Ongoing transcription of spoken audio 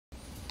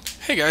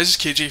Hey guys,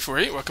 it's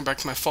KJ48. Welcome back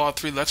to my Fallout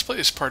 3 Let's Play.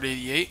 This is part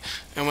 88.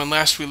 And when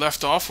last we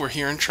left off, we're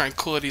here in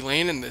Tranquility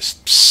Lane, and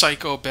this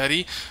psycho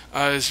Betty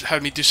has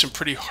had me do some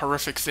pretty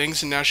horrific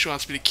things, and now she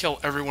wants me to kill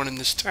everyone in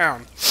this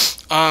town.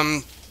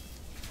 I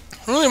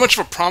don't really have much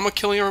of a problem with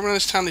killing everyone in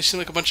this town. They seem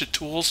like a bunch of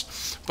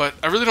tools, but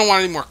I really don't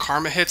want any more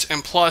karma hits.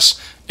 And plus,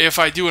 if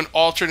I do an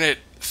alternate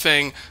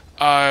thing,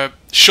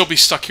 she'll be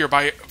stuck here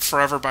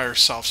forever by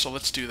herself. So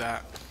let's do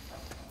that,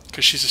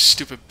 because she's a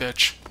stupid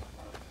bitch.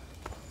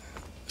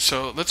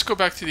 So let's go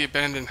back to the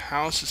abandoned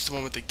house. It's the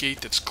one with the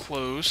gate that's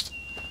closed.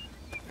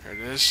 There it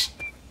is.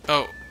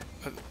 Oh,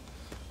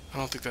 I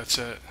don't think that's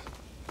it.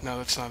 No,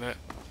 that's not it.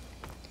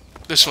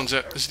 This one's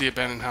it. This is the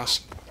abandoned house.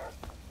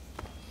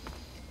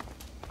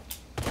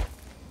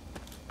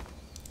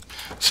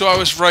 So I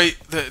was right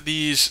that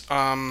these,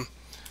 a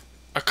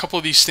couple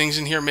of these things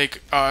in here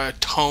make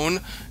tone,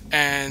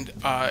 and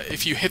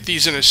if you hit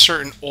these in a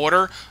certain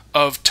order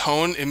of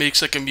tone, it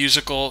makes like a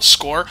musical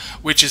score,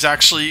 which is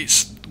actually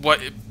what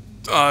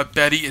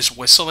Betty is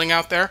whistling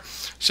out there.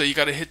 So you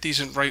got to hit these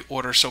in right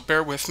order. So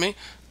bear with me.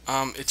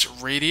 It's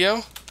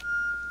radio,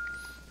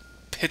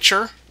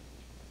 pitcher,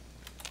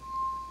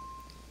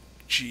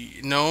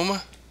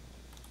 gnome,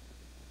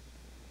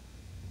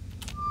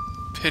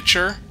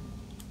 pitcher,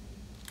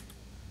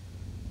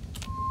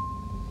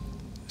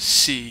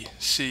 C,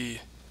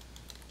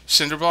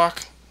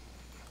 cinderblock,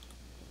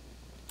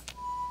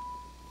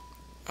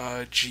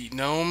 G,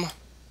 gnome,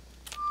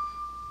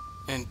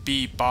 and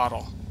B,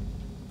 bottle.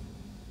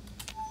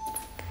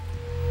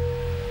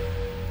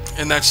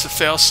 And that's the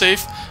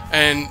failsafe.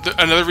 And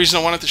another reason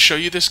I wanted to show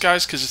you this,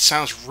 guys, because it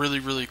sounds really,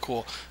 really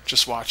cool.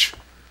 Just watch.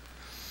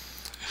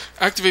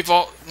 Activate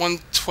Vault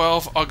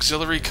 112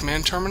 Auxiliary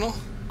Command Terminal.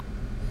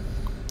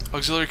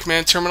 Auxiliary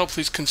Command Terminal,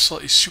 please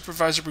consult a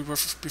supervisor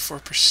before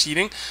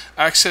proceeding.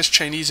 Access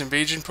Chinese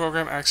Invasion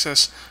Program.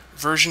 Access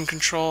Version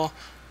Control.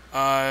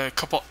 A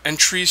couple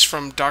entries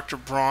from Dr.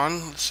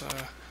 Braun. Let's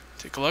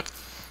take a look.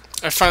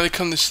 I finally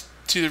come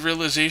to the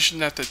realization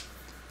that the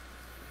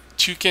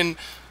Tucan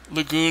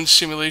Lagoon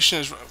simulation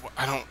is...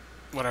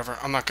 whatever.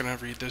 I'm not going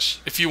to read this.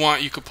 If you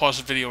want, you could pause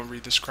the video and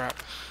read this crap.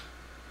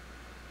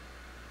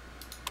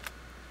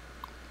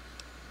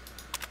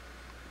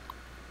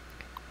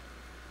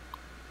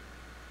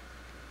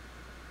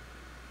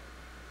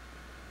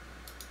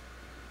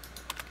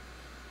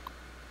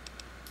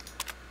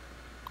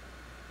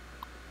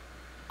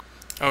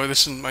 Oh,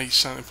 this might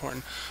sound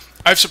important.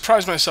 I've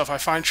surprised myself. I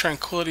find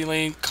Tranquility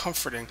Lane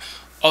comforting,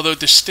 although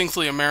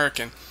distinctly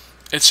American.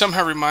 It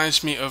somehow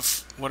reminds me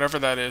of whatever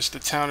that is, the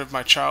town of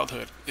my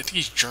childhood. I think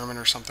he's German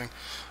or something.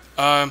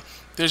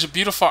 There's a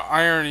beautiful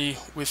irony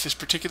with this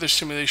particular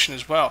simulation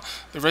as well.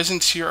 The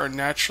residents here are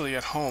naturally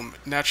at home,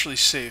 naturally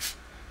safe.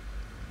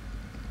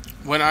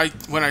 When I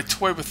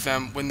toy with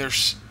them, when their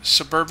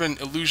suburban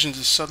illusions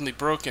is suddenly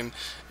broken,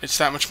 it's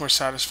that much more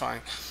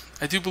satisfying.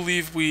 I do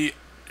believe we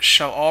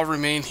shall all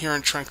remain here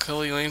in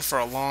Tranquility Lane for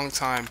a long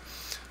time.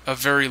 A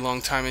very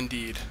long time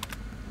indeed.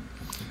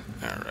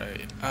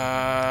 Alright.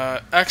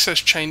 Access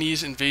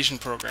Chinese Invasion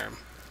Program.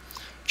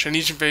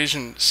 Chinese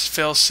Invasion,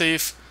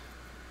 fail-safe,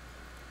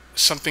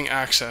 something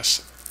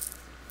access.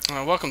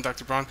 Welcome,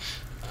 Dr. Braun.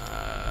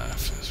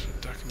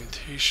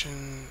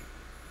 Documentation.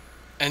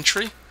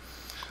 Entry.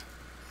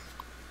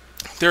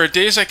 There are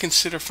days I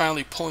consider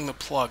finally pulling the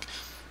plug,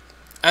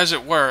 as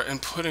it were,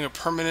 and putting a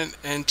permanent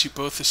end to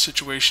both the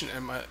situation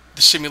and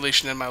the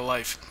simulation and my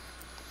life.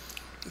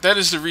 That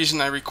is the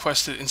reason I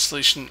requested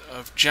installation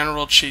of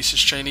General Chase's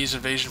Chinese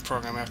Invasion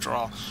Program, after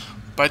all.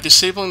 By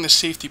disabling the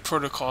safety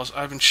protocols,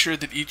 I've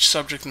ensured that each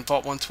subject in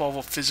Vault 112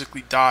 will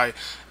physically die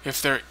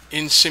if their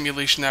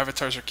in-simulation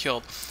avatars are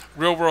killed.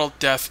 Real-world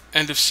death,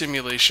 end of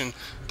simulation,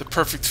 the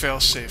perfect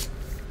fail-safe.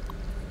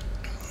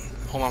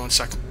 Hold on one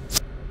second.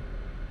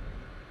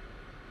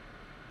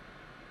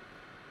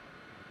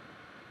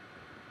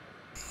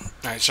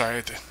 Alright, sorry, I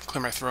had to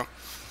clear my throat.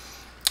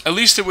 At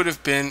least it would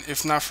have been,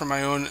 if not for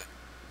my own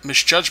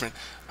misjudgment.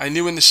 I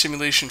knew when the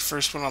simulation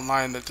first went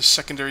online that the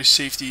secondary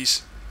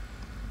safeties,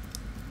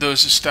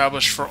 those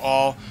established for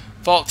all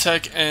Vault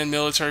Tech and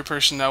military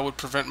personnel, would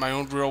prevent my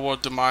own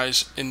real-world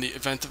demise in the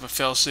event of a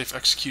failsafe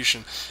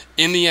execution.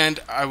 In the end,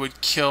 I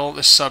would kill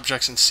the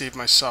subjects and save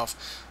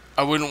myself.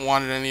 I wouldn't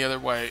want it any other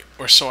way,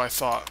 or so I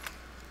thought.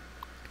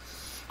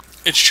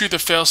 It's true the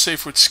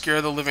failsafe would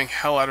scare the living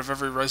hell out of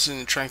every resident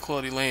in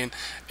Tranquility Lane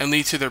and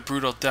lead to their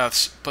brutal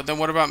deaths, but then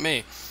what about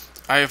me?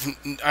 I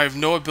have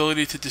no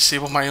ability to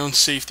disable my own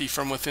safety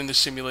from within the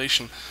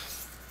simulation,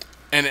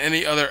 and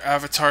any other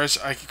avatars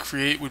I could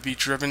create would be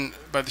driven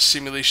by the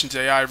simulation's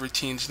AI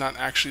routines, not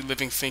actually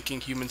living, thinking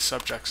human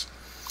subjects.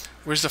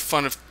 Where's the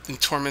fun in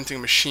tormenting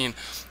a machine?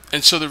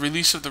 And so the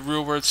release of the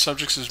real-world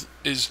subjects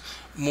is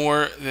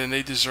more than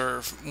they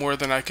deserve, more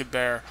than I could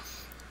bear.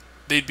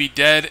 They'd be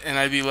dead, and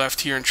I'd be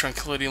left here in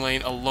Tranquility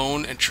Lane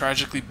alone and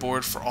tragically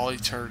bored for all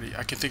eternity.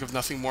 I can think of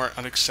nothing more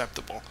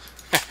unacceptable.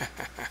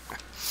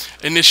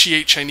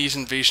 Initiate Chinese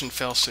Invasion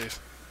failsafe.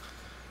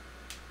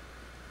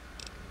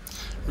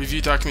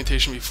 Review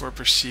documentation before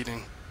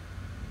proceeding.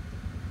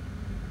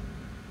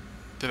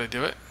 Did I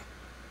do it?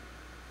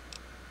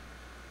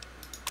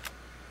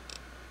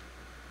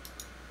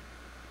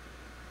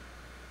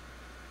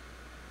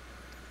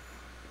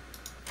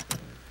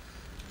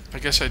 I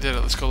guess I did it.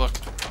 Let's go look.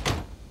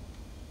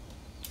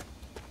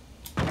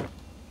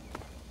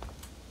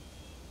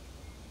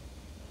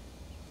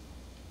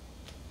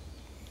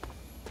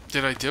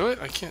 Did I do it?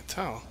 I can't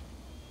tell.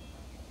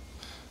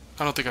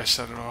 I don't think I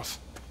set it off.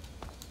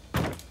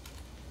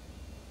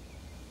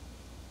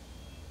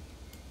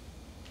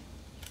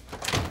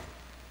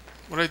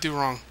 What did I do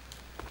wrong?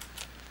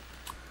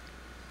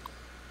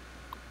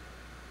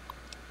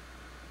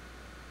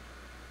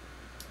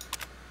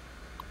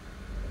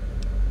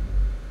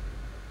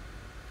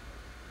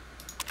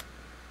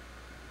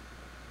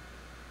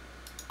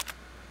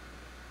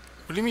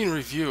 What do you mean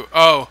review?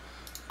 Oh,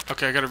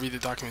 okay, I gotta read the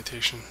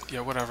documentation.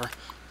 Yeah, whatever.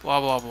 Blah,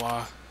 blah,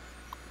 blah.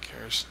 Who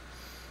cares?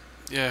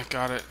 Yeah,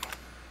 got it.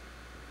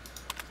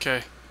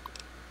 Okay.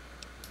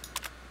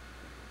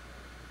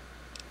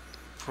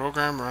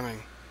 Program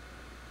running.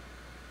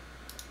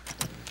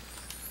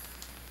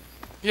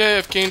 Yeah,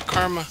 I've gained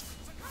karma.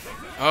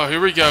 Oh,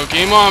 here we go.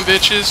 Game on,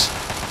 bitches.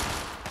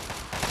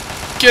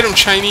 Get 'em,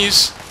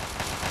 Chinese.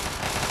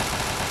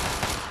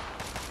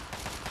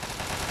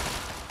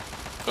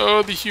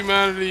 Oh, the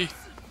humanity.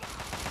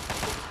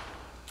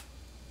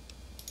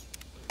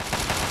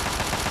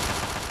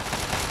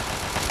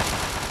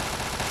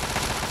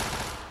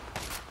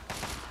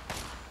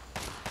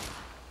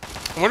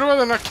 I wonder why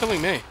they're not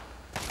killing me.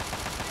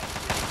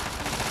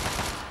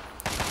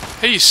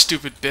 Hey, you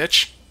stupid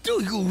bitch.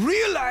 Do you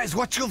realize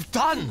what you've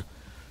done?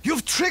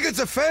 You've triggered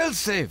the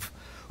failsafe,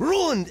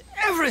 ruined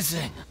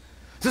everything.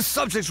 The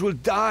subjects will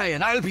die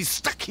and I'll be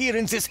stuck here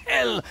in this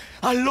hell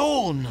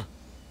alone.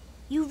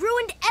 You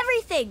ruined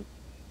everything!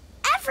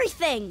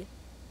 Everything!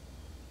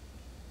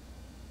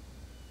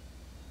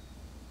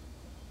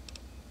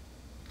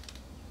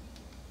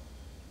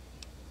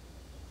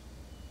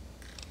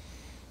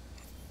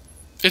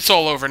 It's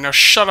all over. Now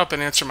shut up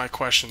and answer my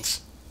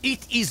questions.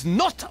 It is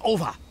not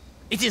over.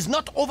 It is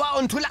not over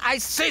until I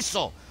say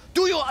so.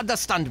 Do you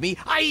understand me?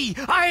 I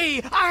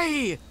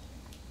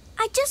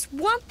just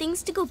want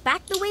things to go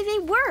back the way they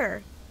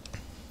were.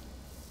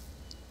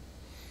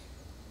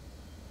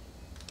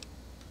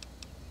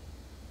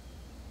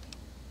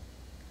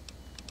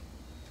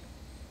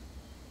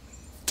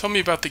 Tell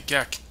me about the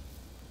Gek.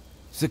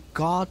 The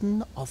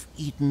Garden of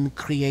Eden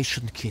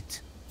creation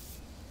kit.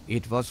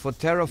 It was for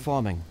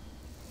terraforming,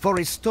 for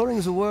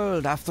restoring the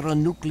world after a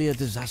nuclear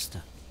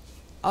disaster.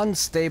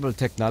 Unstable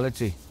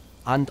technology,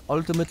 and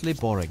ultimately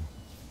boring.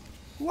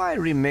 Why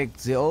remake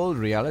the old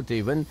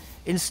reality when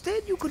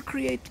instead you could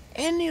create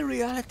any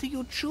reality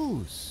you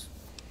choose?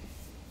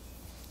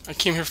 I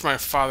came here for my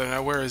father.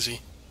 Now where is he?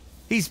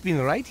 He's been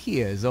right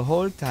here the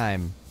whole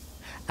time.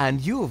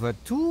 And you were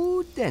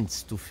too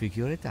dense to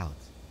figure it out.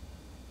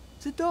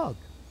 The dog,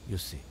 you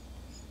see.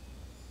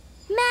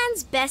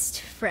 Man's best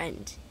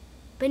friend.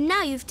 But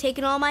now you've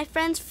taken all my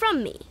friends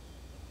from me.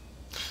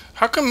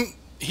 How come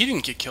he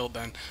didn't get killed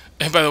then?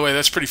 And by the way,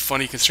 that's pretty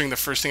funny considering the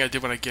first thing I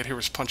did when I get here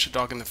was punch a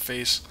dog in the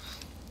face.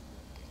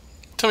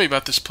 Tell me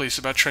about this place,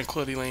 about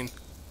Tranquility Lane.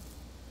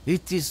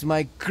 It is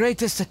my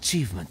greatest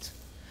achievement.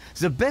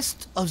 The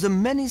best of the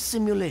many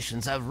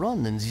simulations I've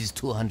run in these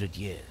 200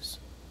 years.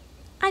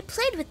 I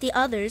played with the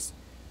others,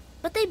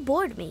 but they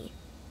bored me.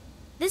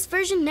 This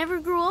version never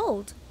grew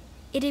old.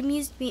 It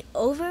amused me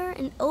over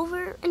and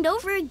over and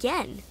over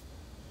again.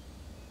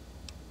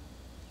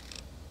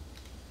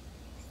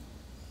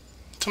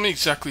 Tell me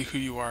exactly who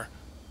you are.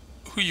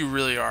 Who you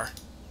really are.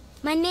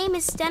 My name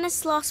is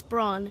Stanislaus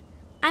Braun.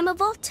 I'm a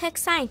Vault-Tec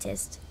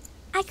scientist.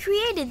 I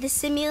created this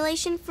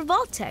simulation for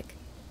Vault-Tec,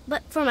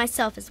 but for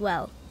myself as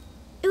well.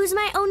 It was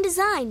my own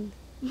design,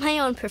 my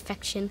own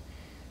perfection.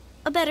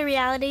 A better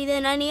reality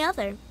than any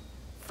other.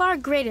 Far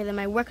greater than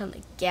my work on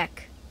the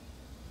Gek.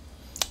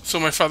 So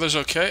my father's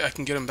okay? I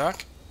can get him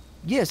back?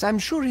 Yes, I'm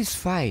sure he's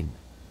fine.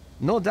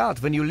 No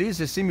doubt when you leave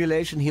the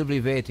simulation he'll be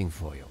waiting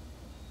for you.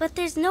 But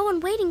there's no one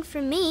waiting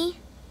for me.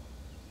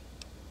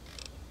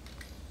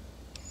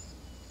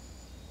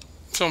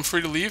 So I'm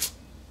free to leave?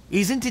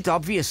 Isn't it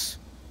obvious?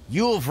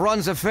 You've run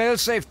the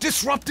failsafe,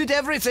 disrupted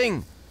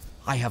everything.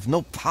 I have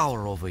no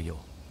power over you.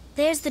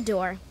 There's the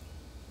door.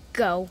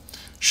 Go.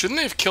 Shouldn't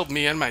they have killed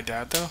me and my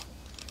dad, though?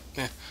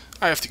 Eh,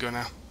 I have to go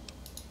now.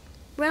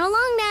 Run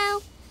along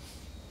now.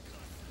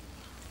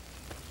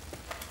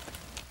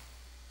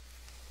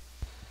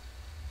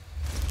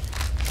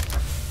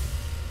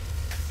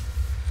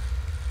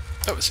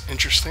 That was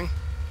interesting.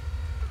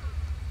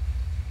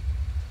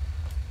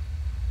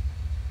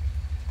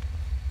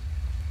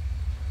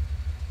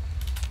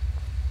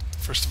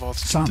 First of all,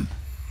 Son,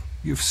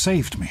 you've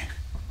saved me.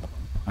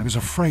 I was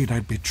afraid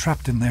I'd be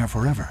trapped in there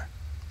forever.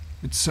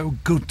 It's so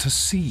good to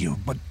see you,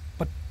 but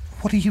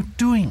what are you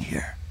doing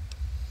here?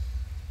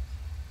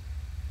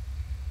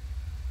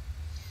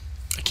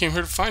 I came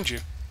here to find you.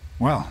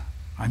 Well,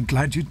 I'm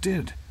glad you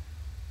did.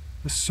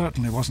 This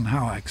certainly wasn't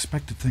how I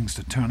expected things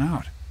to turn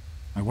out.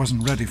 I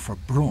wasn't ready for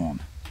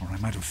Braun, or I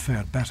might have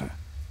fared better.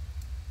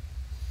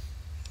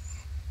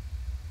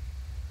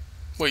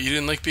 What, you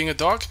didn't like being a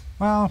dog?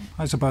 Well,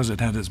 I suppose it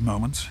had its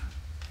moments.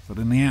 But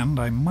in the end,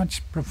 I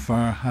much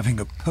prefer having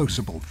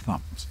opposable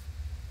thumbs.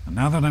 And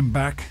now that I'm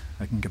back,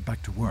 I can get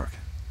back to work.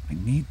 I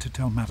need to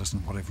tell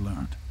Madison what I've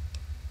learned.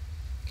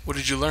 What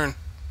did you learn?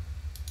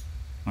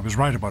 I was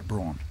right about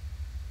Braun.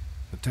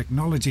 The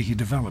technology he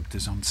developed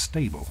is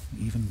unstable,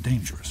 even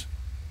dangerous.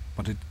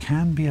 But it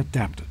can be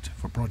adapted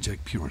for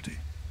Project Purity.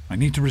 I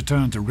need to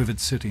return to Rivet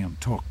City and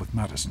talk with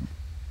Madison.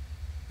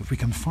 If we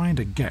can find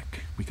a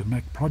Gek, we can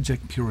make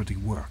Project Purity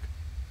work.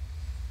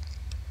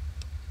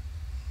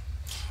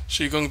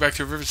 So you're going back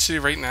to Rivet City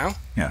right now?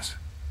 Yes.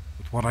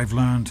 With what I've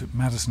learned,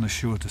 Madison is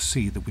sure to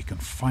see that we can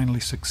finally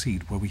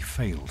succeed where we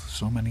failed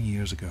so many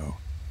years ago.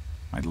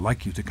 I'd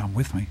like you to come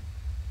with me.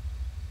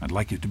 I'd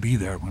like you to be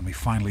there when we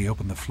finally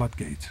open the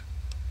floodgates.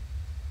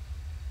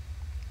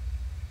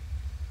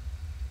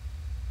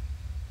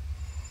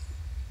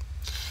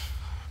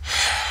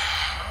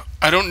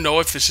 I don't know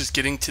if this is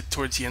getting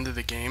towards the end of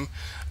the game.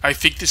 I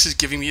think this is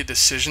giving me a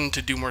decision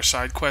to do more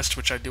side quests,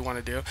 which I do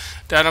want to do.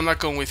 Dad, I'm not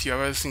going with you. I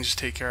have other things to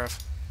take care of.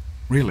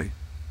 Really?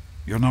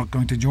 You're not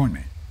going to join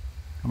me?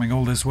 Coming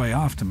all this way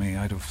after me,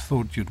 I'd have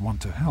thought you'd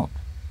want to help.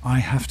 I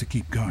have to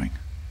keep going.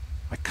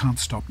 I can't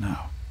stop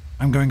now.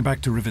 I'm going back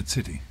to Rivet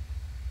City.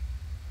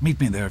 Meet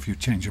me there if you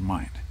change your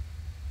mind.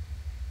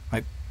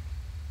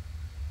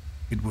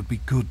 It would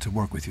be good to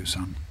work with you,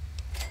 son.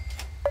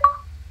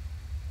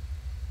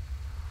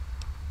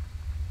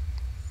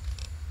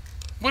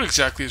 What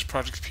exactly is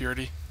Project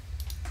Purity?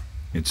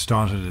 It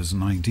started as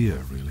an idea,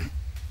 really.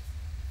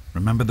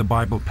 Remember the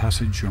Bible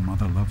passage your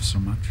mother loves so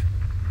much?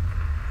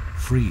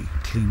 Free,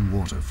 clean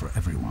water for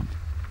everyone.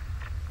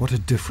 What a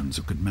difference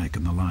it could make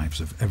in the lives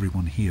of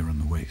everyone here in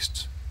the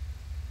wastes.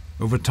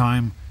 Over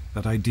time,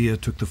 that idea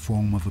took the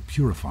form of a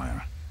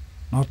purifier.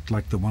 Not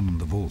like the one in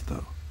the vault,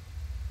 though.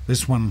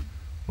 This one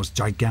was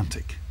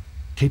gigantic,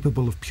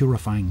 capable of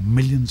purifying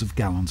millions of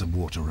gallons of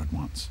water at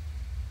once.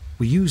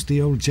 We used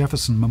the old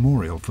Jefferson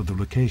Memorial for the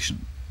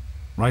location,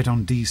 right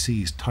on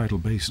DC's tidal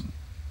basin.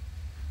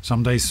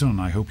 Someday soon,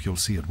 I hope you'll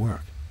see it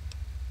work.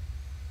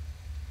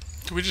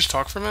 Can we just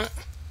talk for a minute?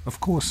 Of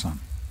course, son.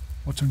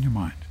 What's on your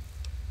mind?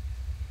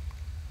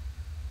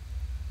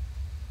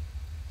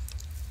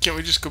 Can't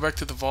we just go back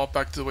to the vault,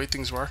 back to the way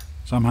things were?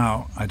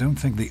 Somehow, I don't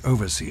think the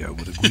Overseer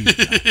would agree with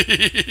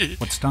that.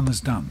 What's done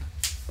is done.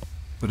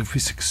 But if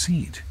we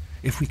succeed,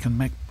 if we can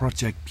make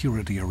Project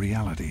Purity a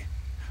reality,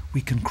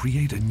 we can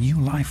create a new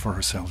life for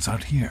ourselves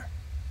out here.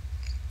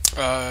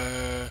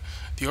 The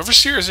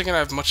Overseer isn't going to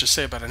have much to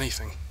say about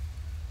anything.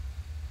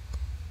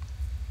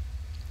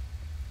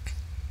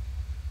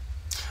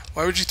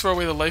 Why would you throw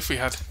away the life we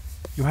had?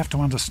 You have to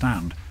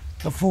understand,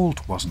 the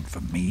vault wasn't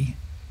for me.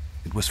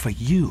 It was for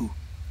you.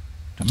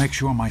 To make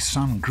sure my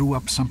son grew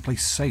up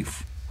someplace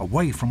safe,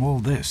 away from all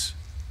this.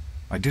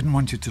 I didn't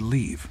want you to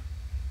leave.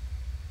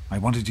 I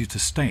wanted you to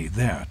stay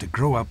there, to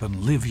grow up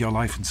and live your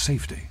life in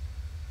safety.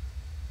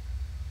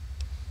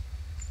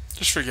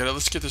 Just forget it.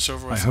 Let's get this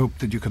over with. I hope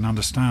that you can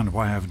understand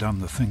why I've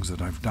done the things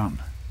that I've done.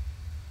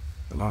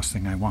 The last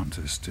thing I want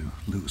is to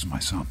lose my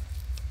son.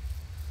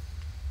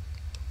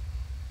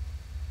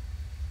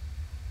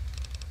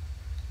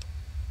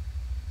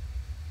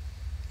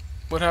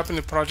 What happened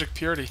to Project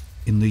Purity?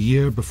 In the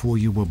year before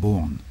you were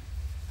born,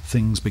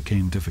 things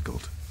became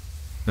difficult.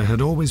 There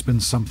had always been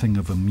something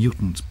of a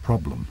mutant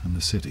problem in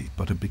the city,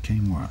 but it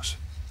became worse.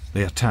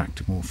 They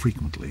attacked more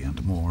frequently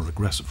and more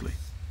aggressively.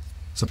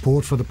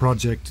 Support for the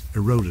project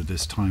eroded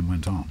as time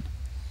went on,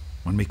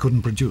 when we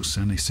couldn't produce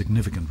any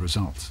significant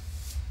results.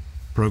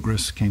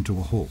 Progress came to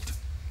a halt.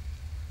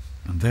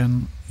 And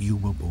then you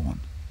were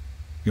born.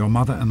 Your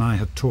mother and I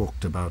had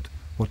talked about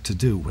what to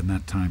do when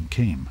that time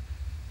came,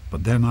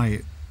 but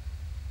then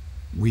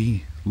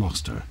we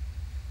lost her,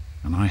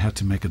 and I had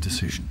to make a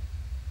decision.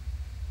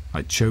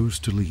 I chose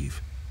to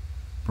leave.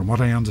 From what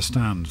I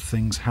understand,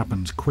 things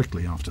happened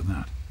quickly after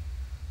that.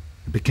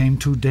 It became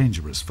too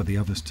dangerous for the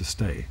others to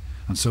stay,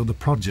 and so the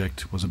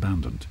project was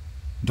abandoned.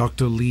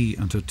 Dr. Lee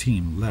and her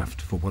team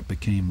left for what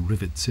became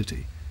Rivet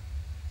City,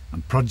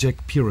 and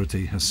Project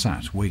Purity has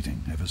sat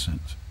waiting ever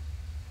since.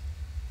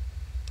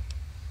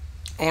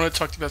 I want to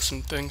talk to you about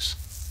some things.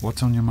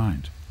 What's on your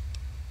mind?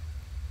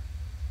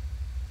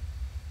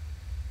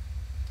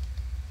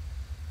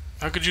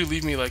 How could you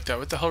leave me like that?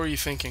 What the hell were you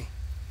thinking?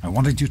 I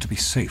wanted you to be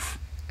safe.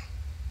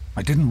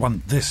 I didn't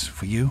want this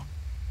for you.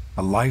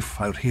 A life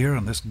out here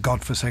in this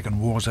godforsaken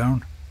war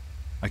zone.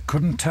 I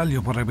couldn't tell you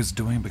what I was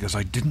doing because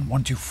I didn't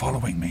want you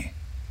following me.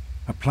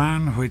 A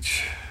plan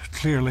which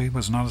clearly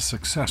was not as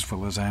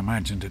successful as I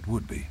imagined it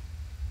would be.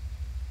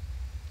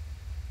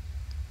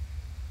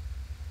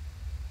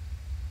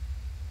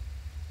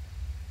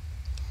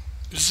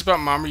 Is this about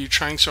Mom? Are you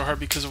trying so hard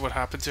because of what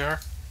happened to her?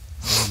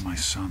 Oh, my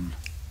son.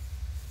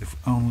 If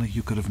only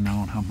you could have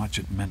known how much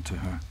it meant to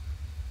her.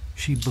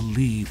 She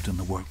believed in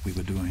the work we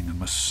were doing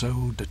and was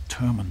so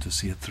determined to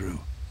see it through.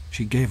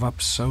 She gave up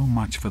so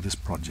much for this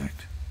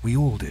project. We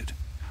all did.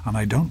 And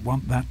I don't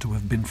want that to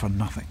have been for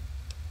nothing.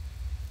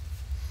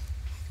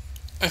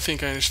 I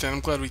think I understand.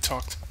 I'm glad we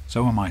talked.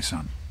 So am I,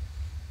 son.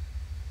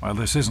 While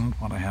this isn't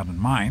what I had in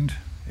mind,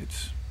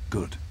 it's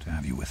good to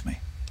have you with me.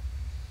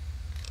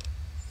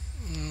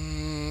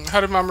 How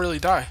did Mom really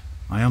die?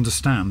 I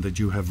understand that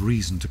you have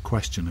reason to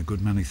question a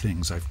good many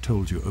things I've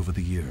told you over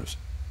the years.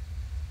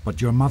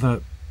 But your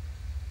mother...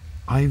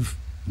 I've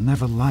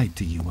never lied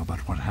to you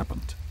about what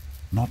happened.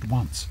 Not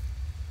once.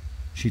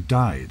 She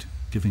died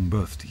giving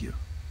birth to you.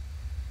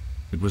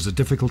 It was a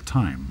difficult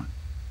time.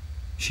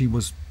 She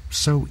was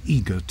so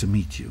eager to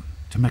meet you,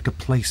 to make a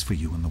place for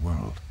you in the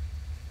world.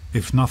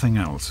 If nothing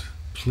else,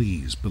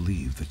 please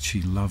believe that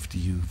she loved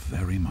you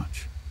very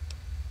much.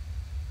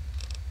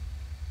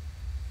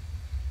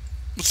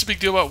 What's the big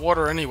deal about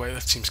water anyway?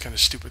 That seems kind of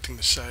a stupid thing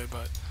to say,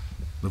 but...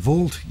 The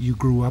vault you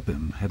grew up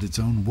in had its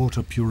own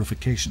water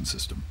purification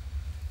system.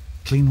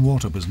 Clean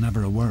water was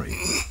never a worry.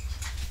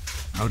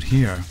 Out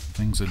here,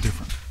 things are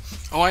different.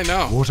 Oh, I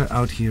know. Water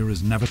out here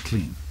is never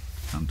clean,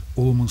 and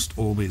almost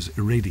always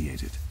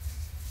irradiated.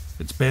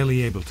 It's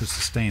barely able to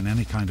sustain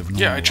any kind of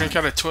normal Yeah, I drink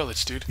life. out of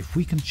toilets, dude. If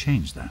we can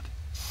change that,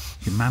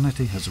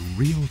 humanity has a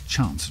real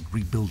chance at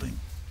rebuilding,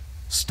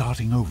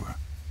 starting over.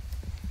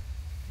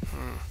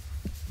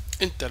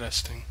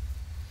 Interesting.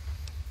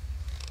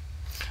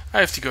 I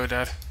have to go,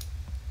 Dad.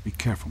 Be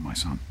careful, my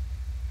son.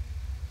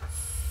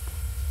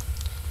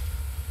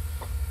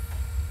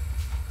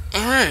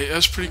 Alright,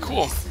 that's pretty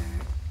cool.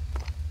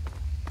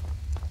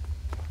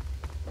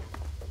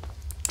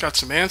 Got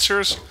some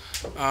answers.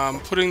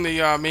 Putting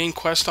the main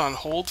quest on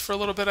hold for a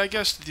little bit, I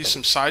guess, to do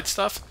some side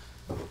stuff.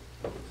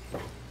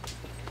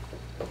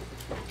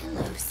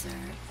 Hello, sir.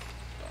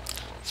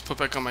 Let's put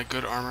back on my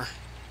good armor.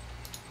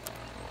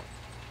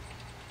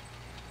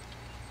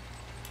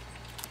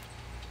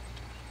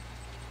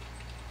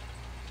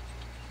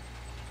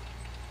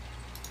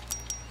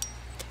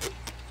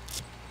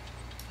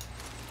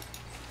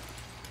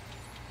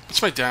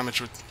 What's my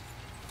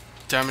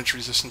damage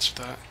resistance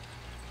with that?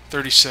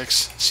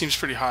 36. Seems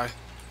pretty high.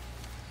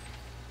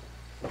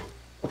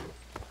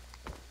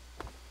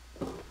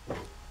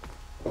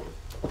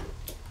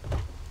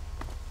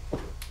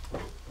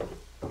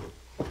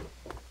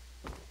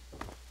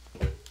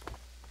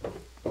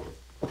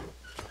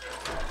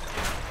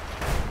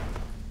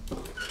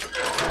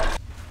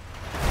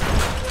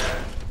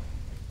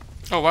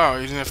 Oh wow,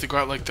 you didn't have to go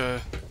out like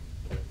the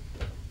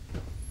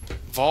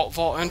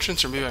vault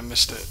entrance, or maybe I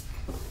missed it.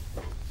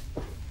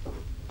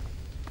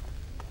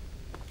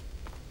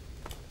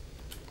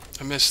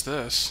 I missed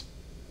this.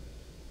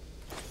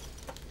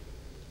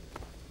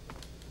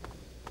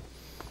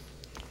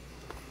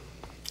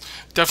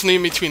 Definitely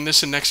in between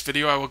this and next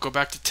video, I will go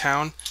back to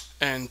town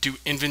and do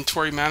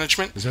inventory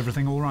management. Is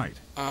everything all right?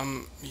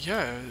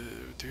 Yeah,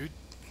 dude.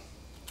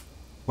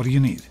 What do you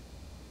need?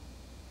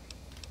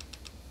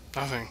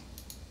 Nothing.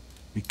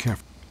 Be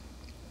careful.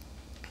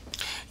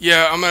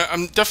 Yeah,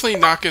 I'm definitely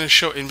not going to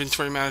show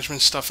inventory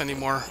management stuff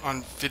anymore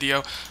on video.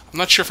 I'm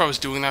not sure if I was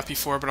doing that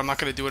before, but I'm not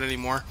going to do it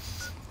anymore.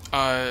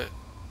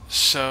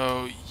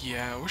 So,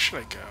 yeah, where should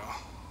I go?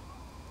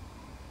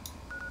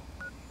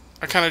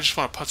 I kind of just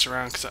want to putz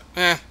around, because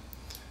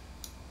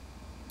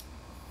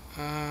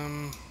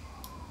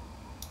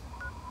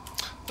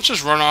let's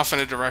just run off in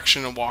a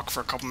direction and walk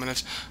for a couple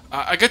minutes.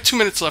 I got 2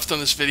 minutes left on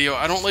this video.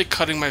 I don't like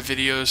cutting my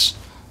videos,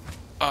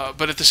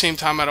 but at the same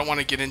time, I don't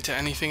want to get into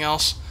anything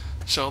else.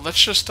 So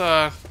let's just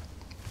run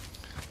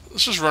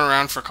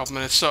around for a couple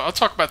minutes. So I'll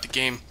talk about the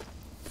game.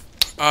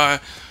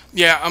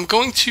 Yeah, I'm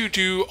going to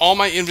do all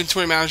my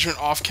inventory management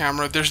off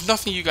camera. There's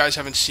nothing you guys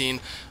haven't seen.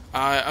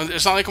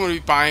 It's not like I'm going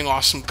to be buying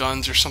awesome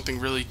guns or something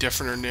really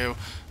different or new.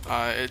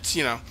 It's,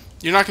 you know,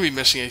 you're not going to be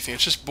missing anything.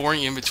 It's just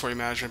boring inventory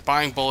management.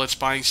 Buying bullets,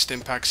 buying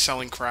stim packs,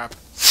 selling crap.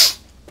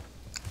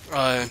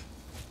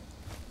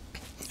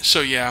 So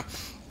yeah.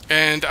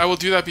 And I will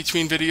do that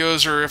between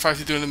videos, or if I have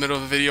to do it in the middle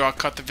of a video, I'll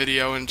cut the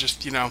video and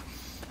just, you know,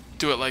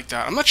 do it like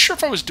that. I'm not sure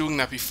if I was doing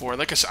that before.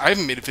 Like I said, I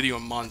haven't made a video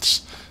in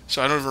months,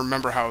 so I don't even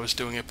remember how I was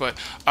doing it. But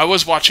I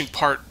was watching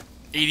part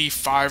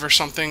 85 or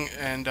something,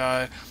 and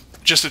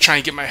just to try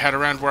and get my head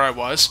around where I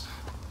was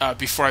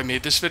before I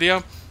made this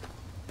video.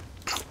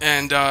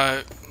 And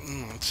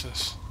what's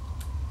this?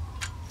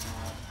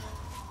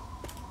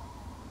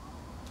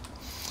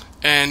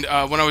 And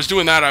when I was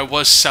doing that, I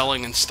was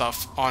selling and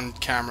stuff on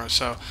camera,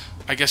 so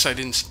I guess I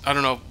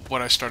don't know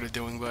what I started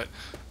doing, but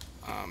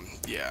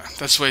yeah,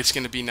 that's the way it's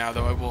going to be now,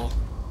 though. I will...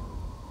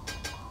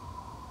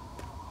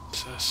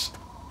 What's this?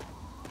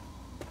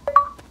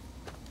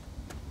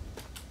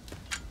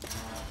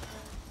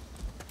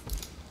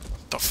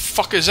 The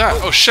fuck is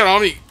that? Oh shit, I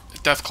only...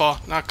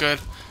 Deathclaw, not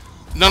good.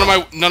 None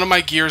of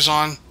my gear's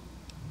on.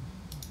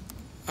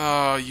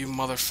 Oh, you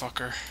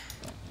motherfucker.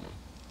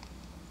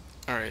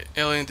 Alright,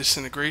 alien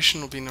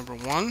disintegration will be number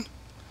 1.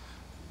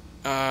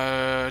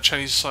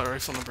 Chinese assault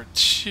rifle number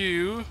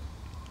 2.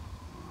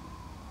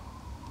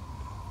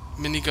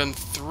 Minigun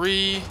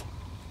 3.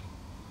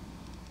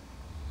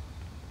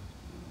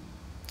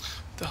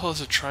 The hell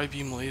is a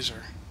tri-beam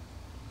laser?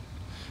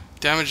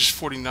 Damage is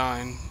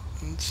 49.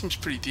 It seems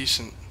pretty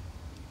decent.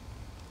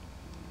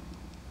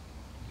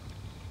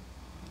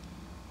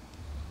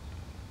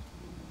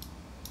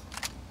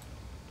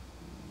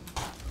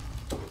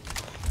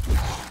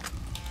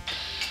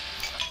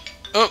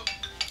 Oh!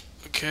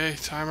 Okay,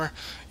 timer.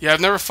 Yeah, I've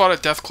never fought a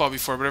Deathclaw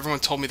before, but everyone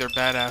told me they're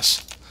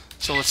badass.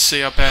 So let's see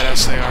how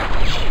badass they are.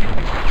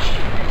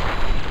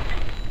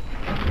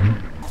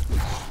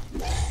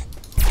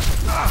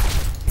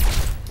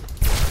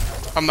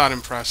 I'm not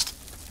impressed.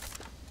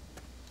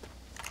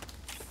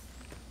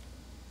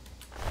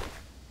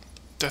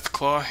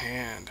 Deathclaw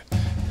hand.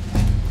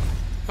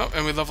 Oh,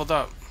 and we leveled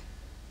up.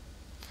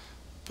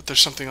 But there's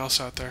something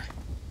else out there.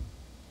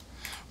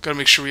 Gotta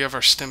make sure we have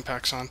our stim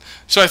packs on.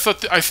 So I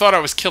thought I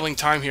was killing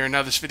time here, and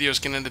now this video is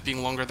gonna end up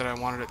being longer than I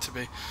wanted it to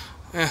be.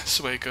 That's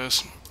the way it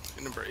goes.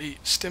 Number 8,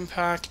 stim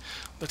pack.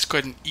 Let's go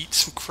ahead and eat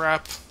some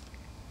crap.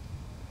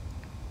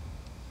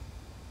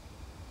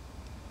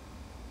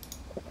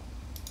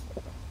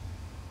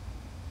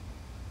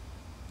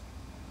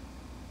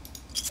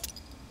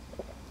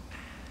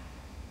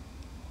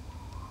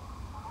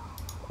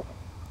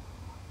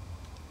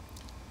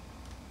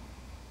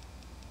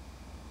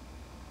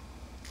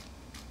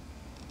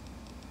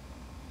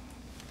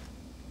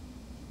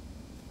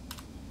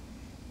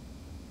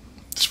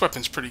 This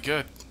weapon's pretty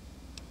good.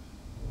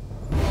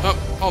 Oh,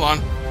 hold on.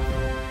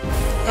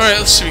 Alright,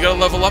 let's see. We gotta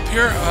level up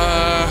here.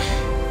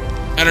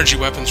 Energy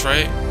weapons,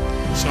 right?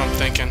 That's what I'm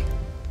thinking.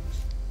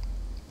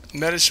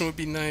 Medicine would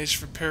be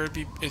nice. Repair would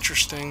be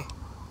interesting.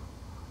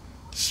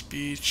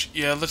 Speech.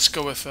 Yeah, let's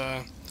go with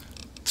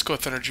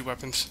energy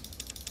weapons.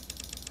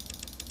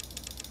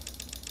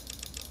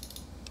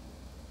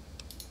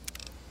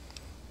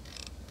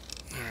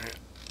 Alright.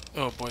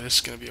 Oh boy, this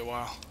is gonna be a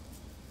while.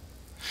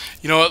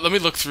 You know what? Let me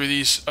look through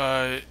these.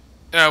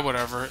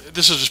 Whatever.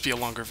 This will just be a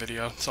longer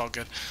video. It's all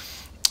good.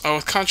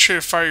 With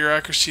concentrated fire, your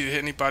accuracy to hit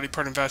any body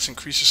part in VATS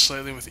increases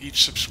slightly with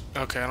each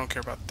Okay, I don't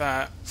care about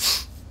that.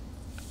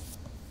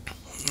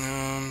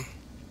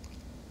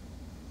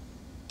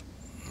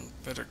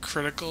 Better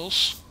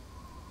criticals.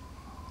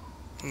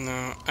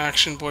 No.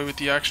 Action Boy. With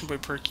the Action Boy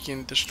perk, you gain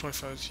an additional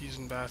 25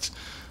 using VATS.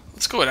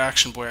 Let's go with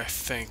Action Boy, I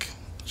think.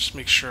 Just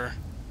make sure.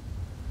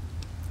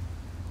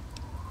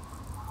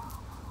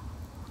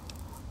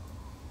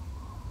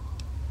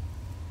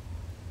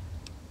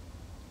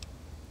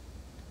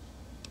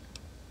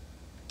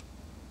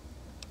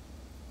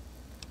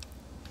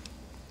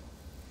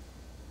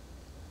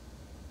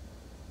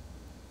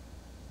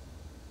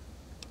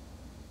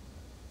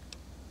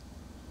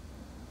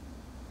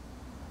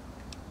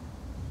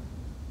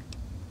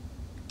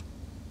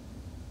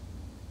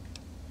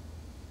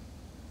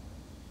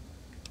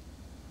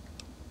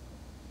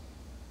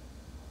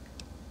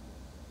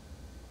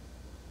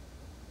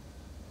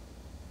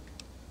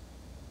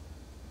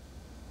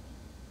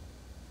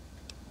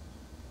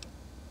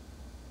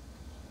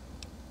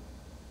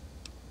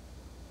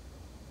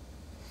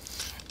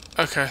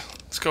 Okay,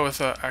 let's go with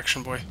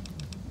Action Boy.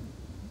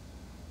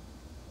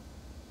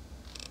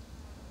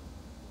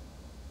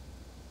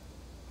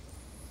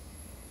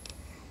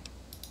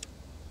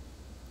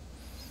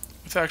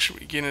 With action,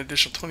 we gain an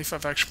additional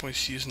 25 action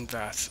points using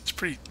VATS. It's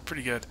pretty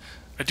good.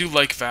 I do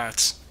like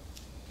VATS.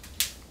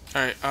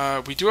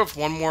 Alright, we do have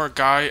one more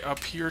guy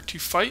up here to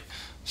fight,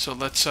 so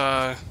let's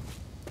go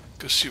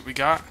see what we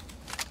got.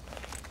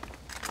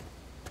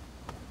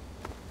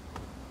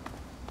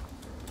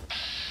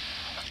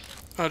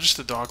 Oh, just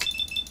a dog.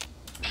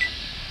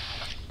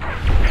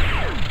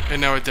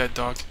 And now a dead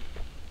dog.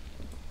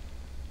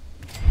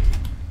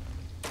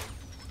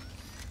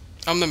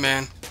 I'm the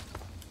man.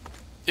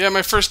 Yeah,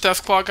 my first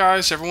Deathclaw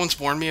guys, everyone's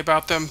warned me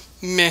about them.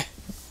 Meh.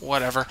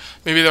 Whatever.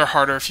 Maybe they're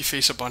harder if you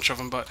face a bunch of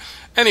them, but...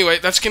 Anyway,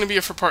 that's going to be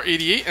it for part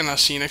 88, and I'll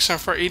see you next time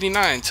for part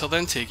 89. Till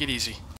then, take it easy.